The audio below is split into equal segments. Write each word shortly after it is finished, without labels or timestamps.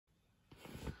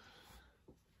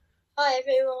Hi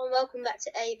everyone, welcome back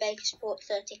to A Baker Sport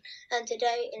 30, and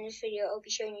today in this video I'll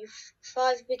be showing you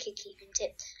 5 wicket keeping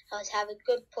tips, how to have a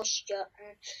good posture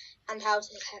and how to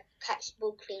catch the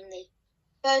ball cleanly.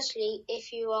 Firstly,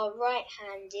 if you are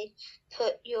right-handed,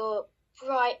 put your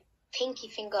right pinky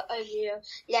finger over your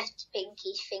left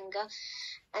pinky finger,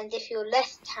 and if you're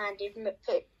left-handed,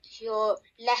 put your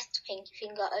left pinky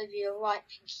finger over your right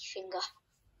pinky finger.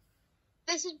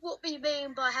 This is what we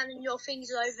mean by having your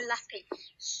fingers overlapping.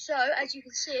 So, as you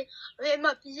can see, I'm in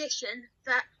my position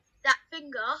that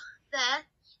finger there,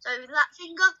 so that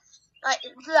finger, like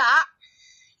that,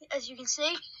 as you can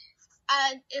see.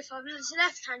 And if I'm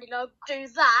left-handed, I'll do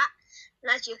that,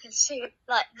 and as you can see,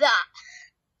 like that.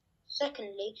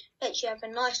 Secondly, make sure you have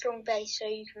a nice long base so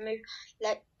you can move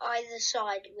like either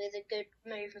side with a good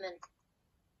movement.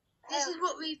 This is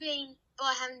what we mean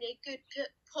by having a good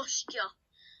posture.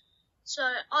 So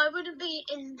I wouldn't be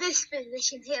in this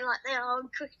position here like they are on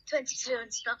Cricket 22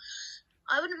 and stuff.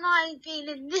 I wouldn't mind being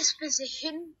in this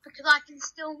position because I can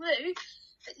still move.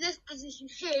 But this position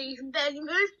here, you can barely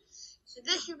move. So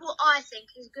this is what I think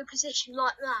is a good position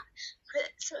like that.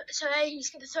 So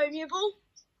Amy's going to throw me a ball.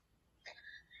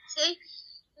 See?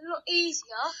 It's a lot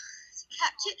easier to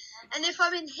catch it. And if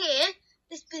I'm in here,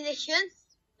 this position,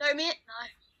 throw me it? No.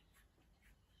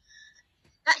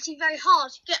 It's actually very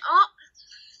hard to get up.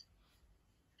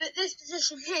 But this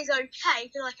position here is okay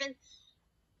because I can.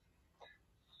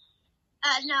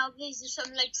 Now these are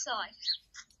some leg side.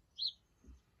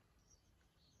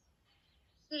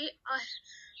 See,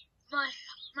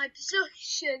 my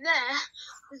position there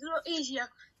was a lot easier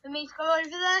for me to go over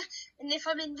there. And if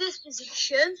I'm in this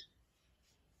position,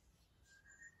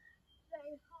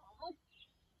 very hard.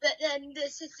 But then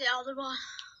this is the other one.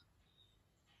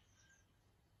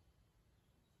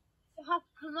 You have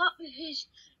to come up because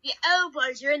your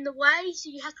elbows are in the way, so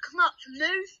you have to come up to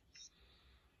move.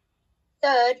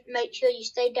 Third, make sure you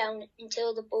stay down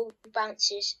until the ball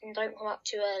bounces and don't come up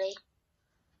too early.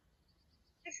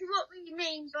 This is what we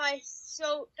mean by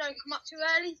so don't come up too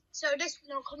early, so this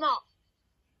will come up.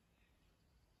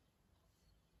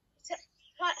 It's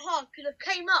quite hard because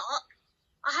I came up,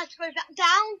 I had to go back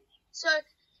down, so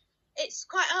it's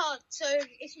quite hard. So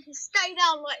if you can stay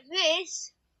down like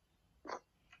this,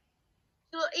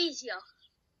 it's a lot easier.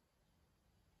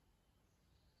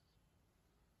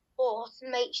 Fourth,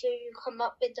 make sure you come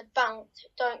up with the bounce,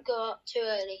 don't go up too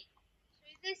early. So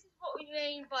this is what we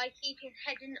mean by keeping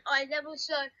head and eye level.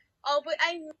 So I'll be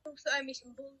aiming to throw me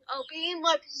some balls. I'll be in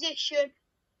my position,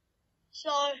 so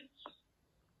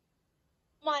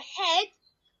my head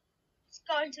is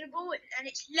going to the ball and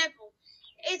it's level.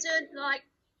 It isn't like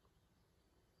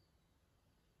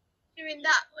doing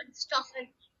that and stuff and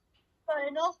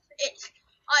going off. It's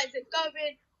either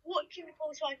going, watching the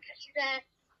ball so I can catch it there,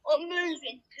 or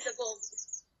moving to the ball.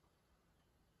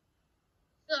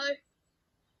 So,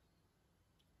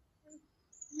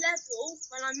 level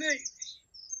when I move.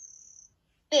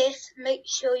 Fifth, make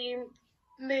sure you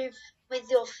move with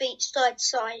your feet side to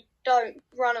side. Don't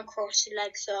run across the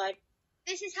leg side.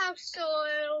 This is how to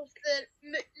solve the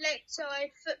leg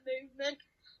side foot movement.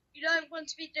 You don't want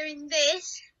to be doing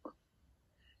this.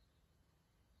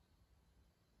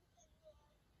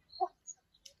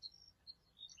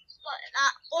 Like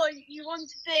that, or you want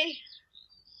to be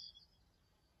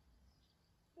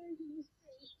moving your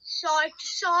feet side to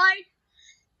side,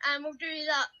 and we'll do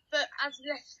that, but as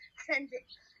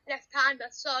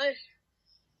left-hander, so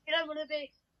you don't want to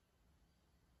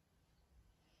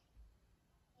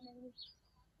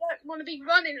be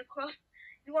running across.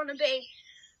 You want to be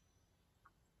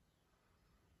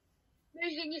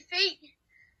moving your feet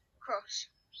across.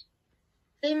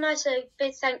 Leave a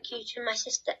big thank you to my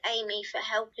sister Amy for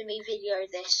helping me video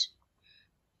this.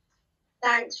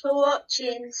 Thanks for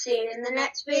watching. See you in the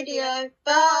next video.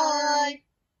 Bye.